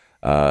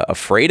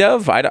afraid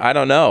of. I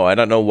don't know. I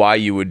don't know why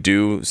you would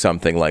do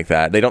something like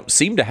that. They don't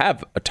seem to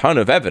have a ton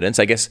of evidence.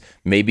 I guess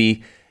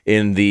maybe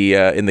in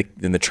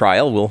the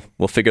trial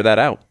we'll figure that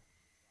out.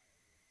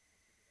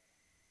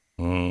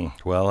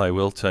 Well, I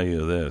will tell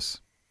you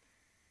this.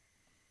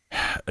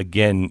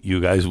 Again, you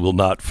guys will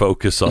not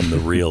focus on the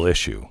real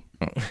issue.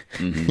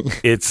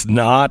 It's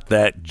not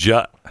that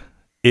just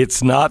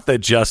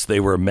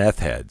they were meth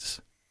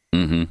heads,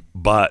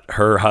 but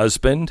her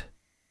husband,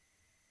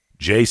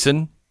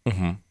 Jason,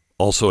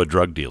 also a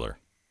drug dealer.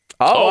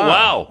 Oh,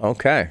 wow.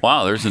 Okay.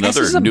 Wow, there's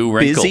another new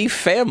wrinkle. Busy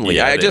family.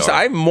 Yeah,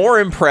 I'm more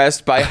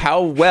impressed by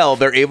how well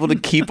they're able to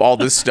keep all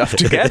this stuff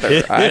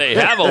together. They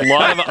have a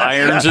lot of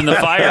irons in the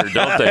fire,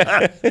 don't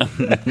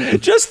they?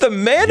 Just the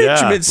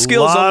management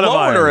skills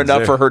alone are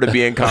enough for her to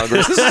be in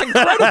Congress. This is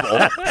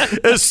incredible.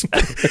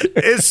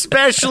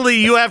 Especially,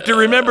 you have to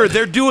remember,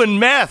 they're doing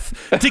meth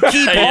to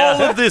keep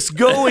all of this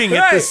going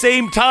at the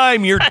same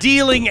time. You're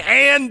dealing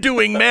and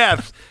doing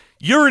meth.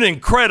 You're an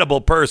incredible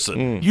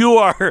person.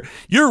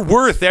 You're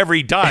worth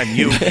every dime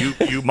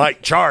you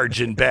might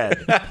charge in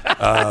bed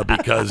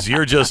because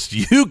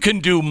you can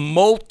do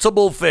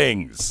multiple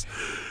things.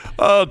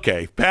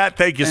 Okay, Pat,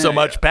 thank you so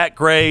much. Pat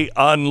Gray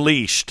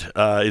Unleashed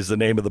is the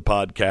name of the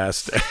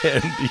podcast,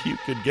 and you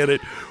can get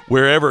it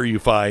wherever you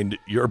find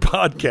your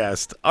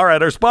podcast. All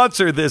right, our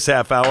sponsor this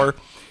half hour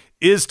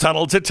is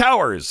Tunnel to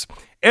Towers.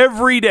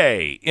 Every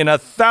day, in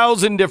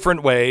 1,000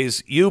 different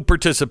ways, you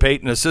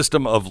participate in a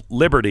system of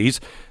liberties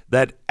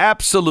that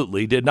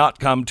absolutely did not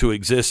come to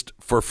exist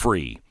for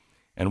free.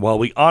 And while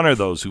we honor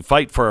those who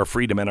fight for our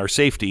freedom and our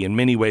safety in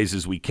many ways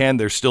as we can,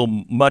 there's still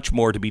much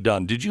more to be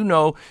done. Did you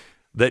know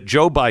that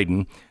Joe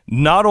Biden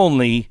not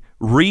only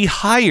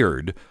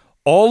rehired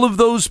all of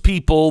those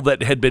people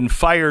that had been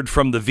fired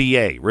from the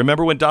VA.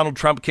 Remember when Donald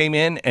Trump came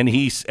in and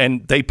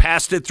they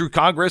passed it through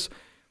Congress?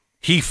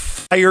 He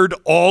fired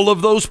all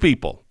of those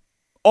people,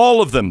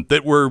 all of them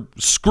that were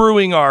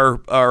screwing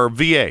our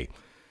VA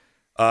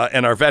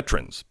and our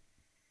veterans.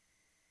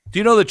 Do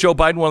you know that Joe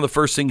Biden, one of the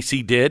first things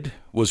he did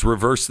was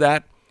reverse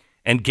that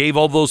and gave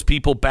all those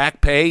people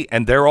back pay,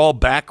 and they're all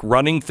back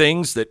running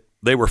things that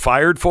they were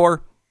fired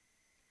for?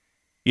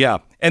 Yeah.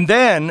 And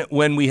then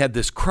when we had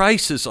this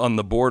crisis on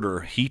the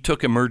border, he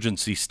took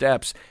emergency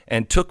steps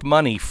and took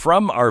money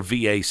from our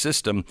VA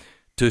system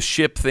to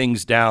ship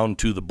things down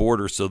to the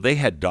border. So they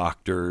had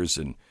doctors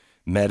and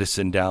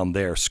medicine down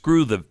there.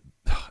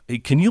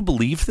 Can you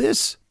believe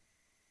this?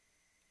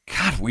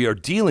 God, we are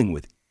dealing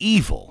with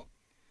evil.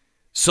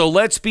 So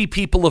let's be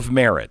people of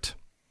merit.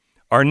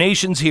 Our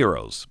nation's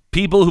heroes,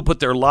 people who put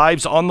their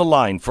lives on the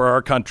line for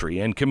our country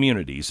and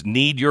communities,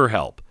 need your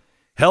help.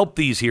 Help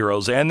these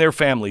heroes and their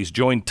families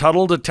join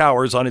Tuttle to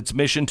Towers on its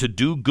mission to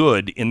do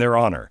good in their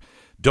honor.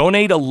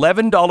 Donate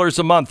 $11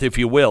 a month, if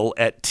you will,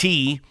 at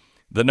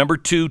T2T.org.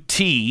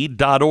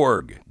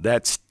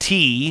 That's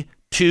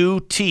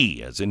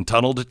T2T, as in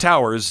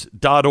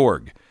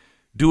TunnelToTowers.org.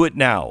 Do it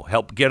now.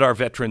 Help get our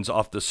veterans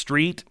off the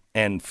street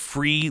and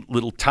free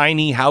little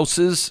tiny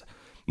houses,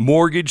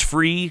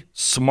 mortgage-free,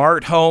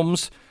 smart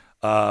homes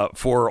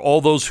for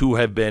all those who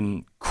have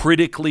been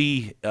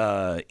critically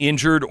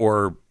injured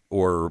or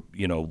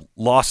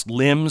lost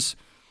limbs,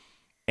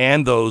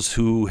 and those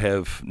who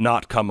have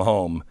not come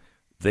home.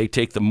 They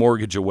take the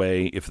mortgage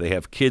away if they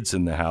have kids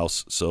in the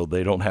house, so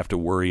they don't have to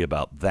worry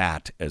about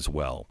that as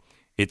well.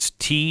 It's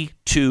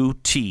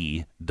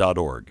T2T.org.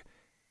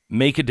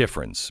 Make a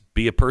difference.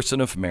 Be a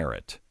person of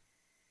merit.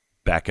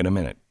 Back in a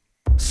minute.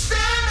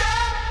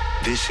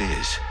 This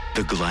is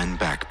the Glenn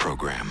Beck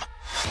Program.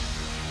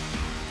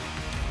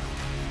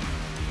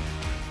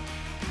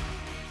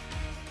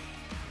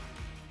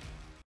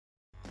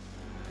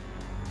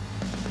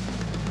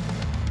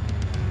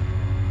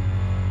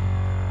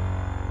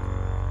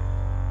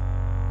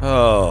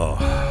 Oh,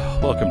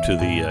 welcome to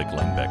the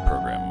Glenn Beck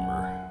program.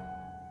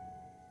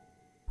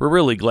 We're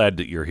really glad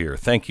that you're here.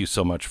 Thank you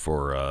so much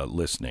for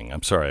listening.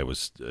 I'm sorry,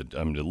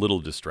 I'm a little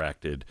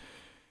distracted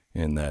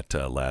in that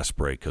last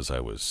break because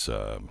I was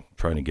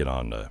trying to get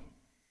on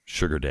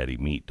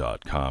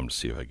sugardaddymeat.com to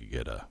see if I could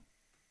get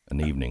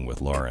an evening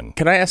with Lauren.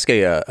 Can I ask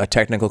a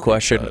technical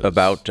question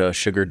about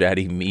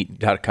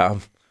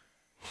sugardaddymeat.com?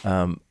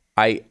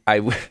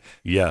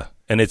 Yeah,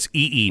 and it's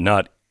EE,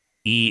 not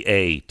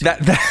EA.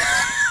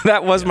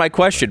 That was my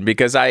question,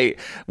 because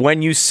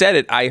when you said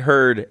it, I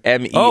heard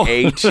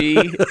MEAT,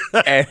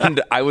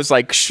 and I was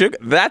like, sugar,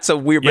 that's a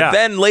weird. But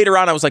then later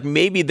on, I was like,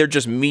 maybe they're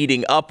just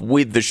meeting up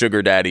with the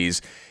sugar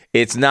daddies.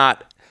 It's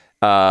not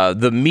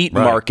the meat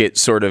market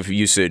sort of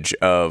usage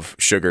of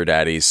sugar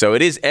daddies. So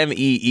it is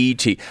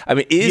MEET. I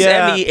mean, is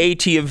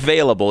MEAT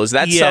available? Is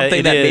that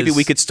something that maybe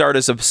we could start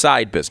as a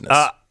side business?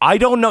 I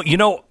don't know.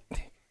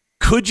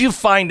 Could you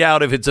find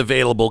out if it's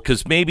available?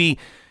 Because maybe,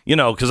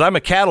 because I'm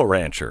a cattle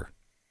rancher.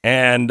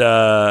 And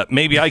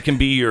maybe I can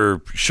be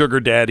your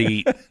sugar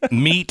daddy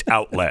meat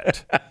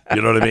outlet.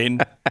 You know what I mean?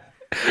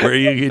 Where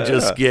you can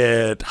just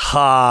get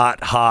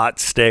hot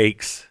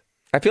steaks.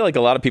 I feel like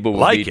a lot of people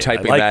will be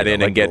typing that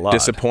in and get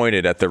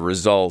disappointed at the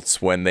results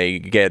when they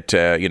get,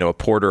 a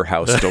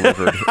porterhouse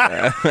delivered.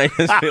 I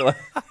just feel like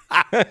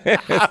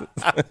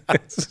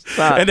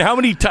and how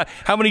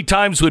many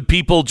times would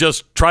people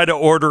just try to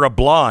order a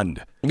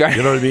blonde? You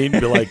know what I mean?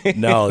 Be like,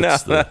 no,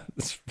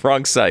 it's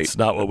wrong site. It's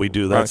not what we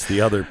do. That's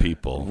the other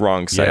people.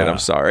 Wrong site. I'm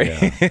sorry.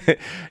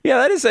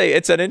 Yeah,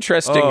 it's an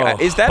interesting.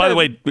 Is that, by the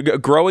way, a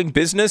growing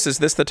business? Is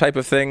this the type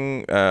of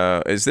thing?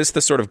 Is this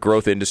the sort of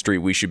growth industry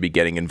we should be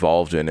getting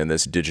involved in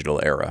this digital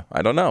era?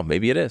 I don't know.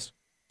 Maybe it is.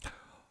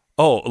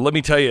 Oh, let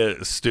me tell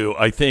you, Stu.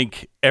 I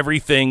think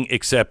everything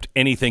except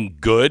anything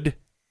good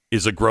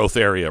is a growth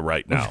area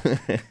right now.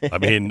 I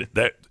mean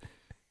that.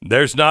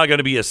 There's not going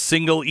to be a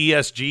single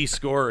ESG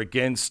score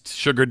against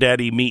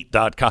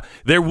sugardaddymeat.com.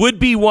 There would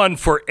be one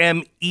for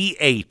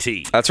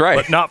MEAT. That's right.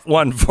 But not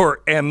one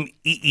for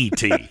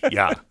MEET.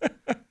 Yeah.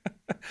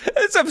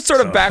 It's a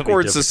sort of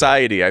backward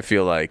society, I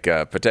feel like.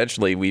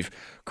 Potentially, we've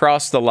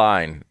crossed the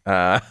line.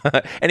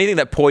 Anything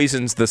that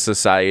poisons the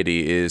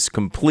society is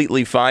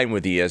completely fine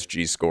with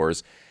ESG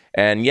scores.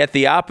 And yet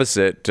the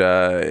opposite,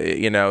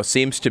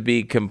 seems to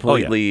be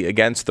completely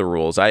against the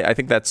rules. I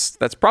think that's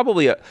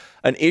probably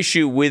an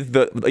issue with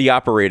the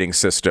operating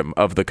system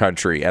of the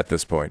country at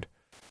this point.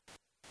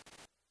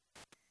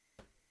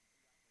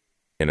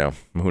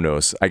 Who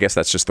knows? I guess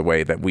that's just the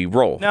way that we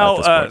roll. Now, at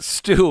this point.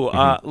 Stu,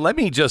 let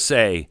me just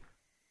say,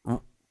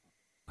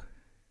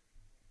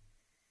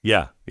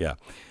 Ron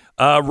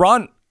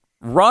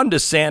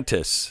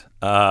DeSantis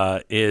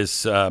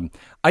is.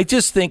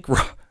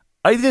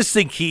 I just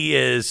think he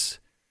is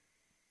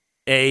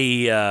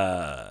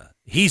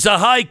he's a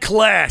high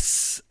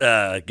class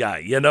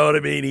guy. You know what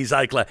I mean? He's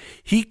high class.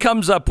 He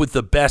comes up with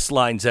the best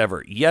lines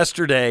ever.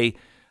 Yesterday,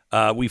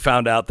 we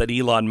found out that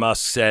Elon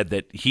Musk said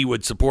that he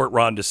would support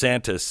Ron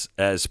DeSantis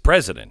as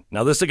president.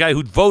 Now, this is a guy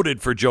who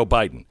voted for Joe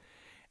Biden.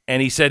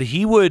 And he said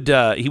he would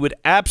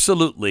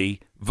absolutely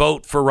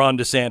vote for Ron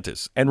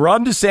DeSantis. And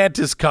Ron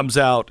DeSantis comes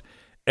out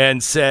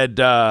and said,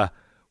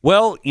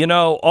 well,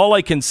 all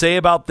I can say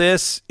about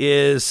this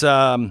is,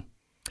 I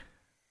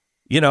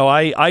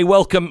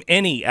welcome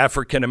any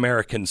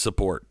African-American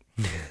support.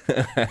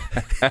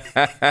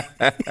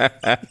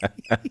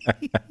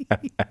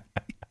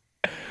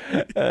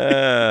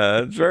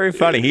 It's very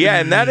funny. Yeah,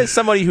 and that is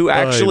somebody who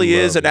actually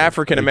is an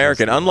African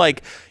American.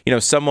 Unlike,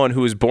 someone who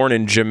was born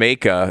in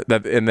Jamaica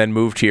and then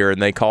moved here and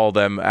they call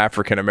them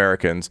African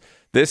Americans.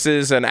 This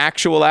is an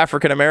actual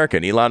African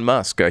American, Elon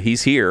Musk.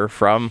 He's here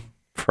from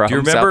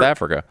South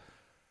Africa.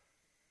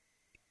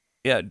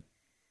 Yeah,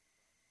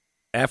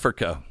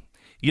 Africa.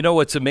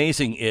 What's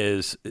amazing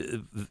is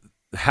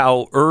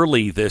how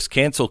early this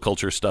cancel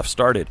culture stuff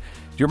started.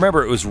 Do you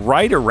remember it was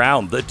right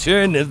around the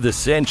turn of the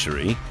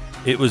century?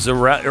 It was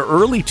around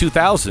early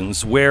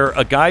 2000s where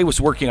a guy was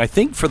working, I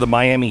think, for the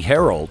Miami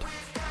Herald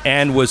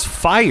and was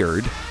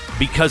fired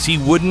because he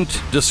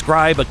wouldn't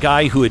describe a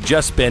guy who had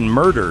just been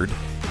murdered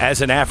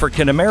as an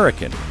African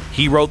American.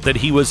 He wrote that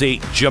he was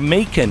a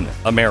Jamaican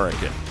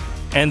American.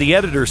 And the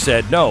editor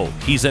said, no,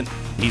 he's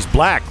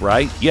black,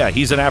 right? Yeah,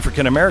 he's an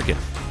African American.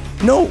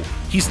 No,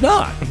 he's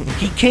not.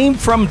 He came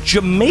from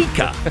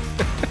Jamaica.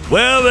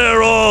 Well,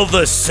 they're all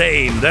the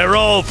same. They're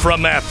all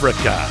from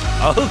Africa.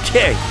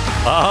 Okay.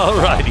 All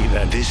righty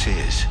then. This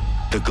is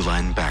the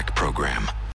Glenn Beck Program.